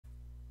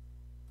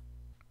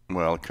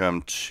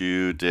Welcome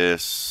to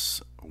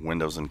this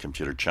Windows and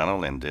Computer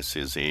channel, and this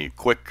is a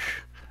quick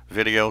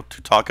video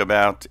to talk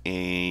about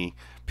a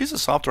piece of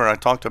software I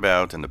talked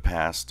about in the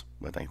past,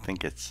 but I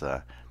think it's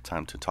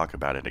time to talk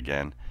about it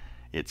again.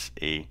 It's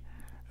a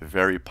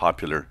very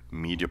popular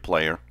media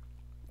player.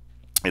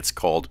 It's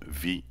called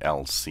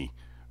VLC,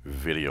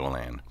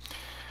 VideoLAN.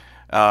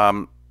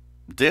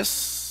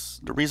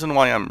 The reason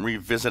why I'm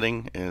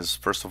revisiting is,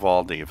 first of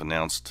all, they've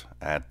announced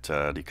at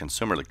the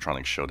Consumer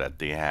Electronics Show that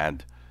they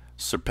had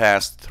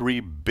surpassed 3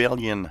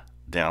 billion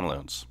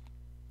downloads.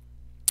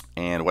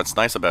 And what's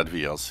nice about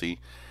VLC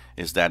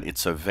is that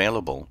it's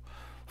available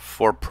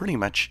for pretty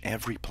much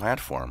every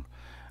platform.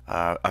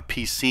 A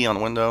PC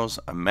on Windows,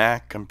 a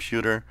Mac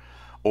computer,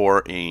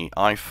 or an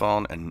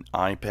iPhone, an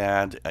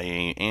iPad,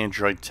 an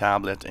Android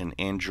tablet, an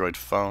Android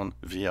phone.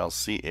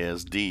 VLC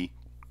is the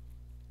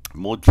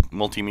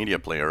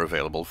multimedia player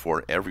available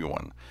for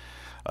everyone,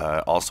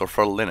 also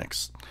for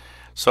Linux.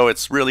 So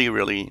it's really,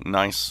 really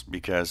nice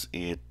because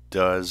it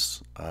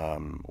does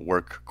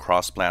work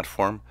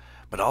cross-platform.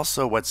 But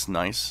also what's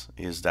nice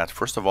is that,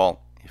 first of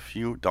all, if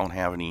you don't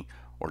have any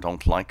or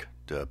don't like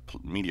the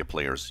media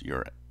players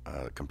your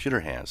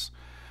computer has,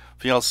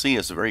 VLC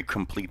is a very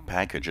complete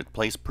package. It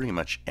plays pretty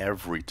much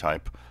every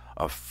type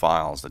of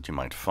files that you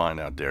might find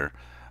out there,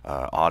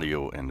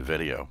 audio and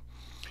video.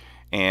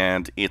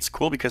 And it's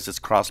cool because it's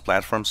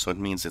cross-platform, so it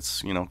means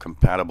it's,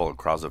 compatible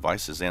across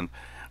devices. And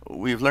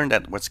we've learned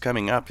that what's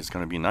coming up is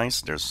going to be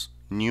nice. There's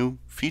new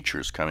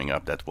features coming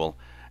up that will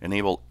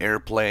enable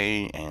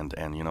AirPlay and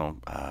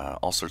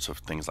all sorts of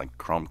things like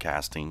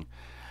Chromecasting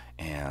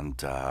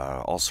and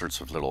all sorts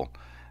of little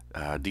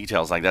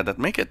details like that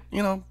make it,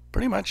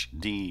 pretty much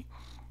the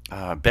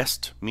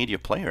best media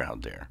player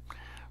out there.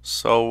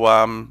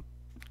 So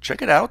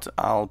check it out.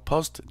 I'll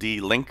post the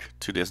link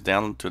to this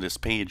down to this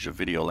page of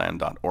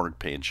videolan.org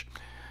page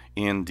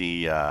in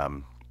the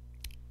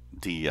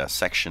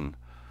section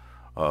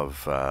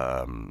of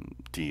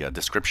the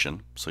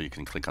description, so you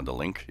can click on the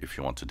link if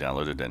you want to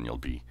download it, and you'll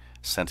be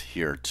sent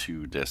here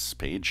to this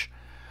page.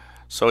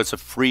 So it's a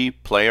free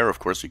player. Of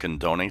course, you can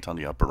donate on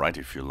the upper right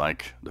if you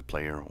like the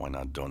player. Why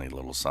not donate a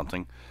little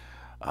something?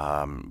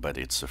 But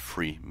it's a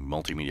free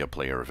multimedia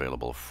player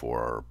available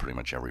for pretty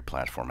much every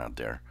platform out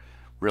there.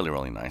 Really,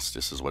 really nice.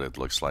 This is what it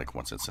looks like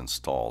once it's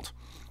installed,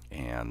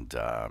 and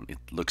it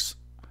looks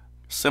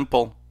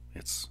simple.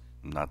 It's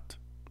not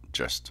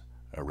just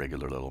a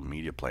regular little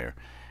media player,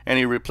 and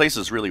it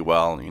replaces really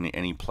well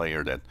any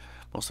player that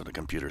most of the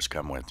computers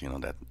come with,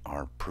 that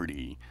are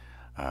pretty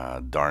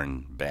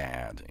darn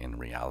bad in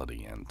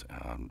reality.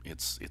 And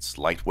it's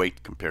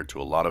lightweight compared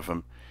to a lot of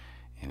them,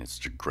 and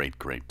it's a great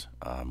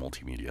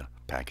multimedia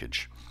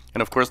package.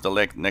 And of course, the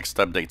next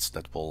updates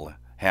that we'll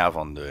have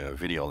on the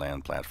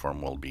VideoLAN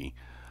platform will be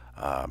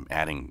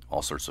adding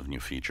all sorts of new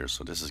features.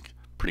 So this is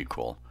pretty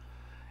cool,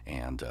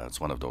 and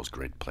it's one of those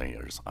great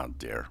players out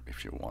there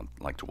if you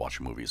like to watch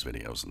movies,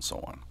 videos, and so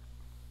on.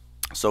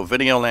 So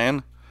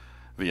VideoLAN,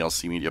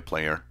 VLC media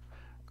player,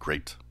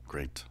 great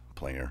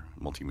player,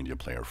 multimedia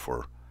player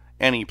for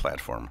any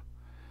platform.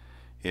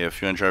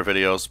 If you enjoy our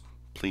videos,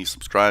 please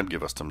subscribe,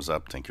 give us thumbs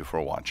up. Thank you for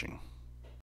watching.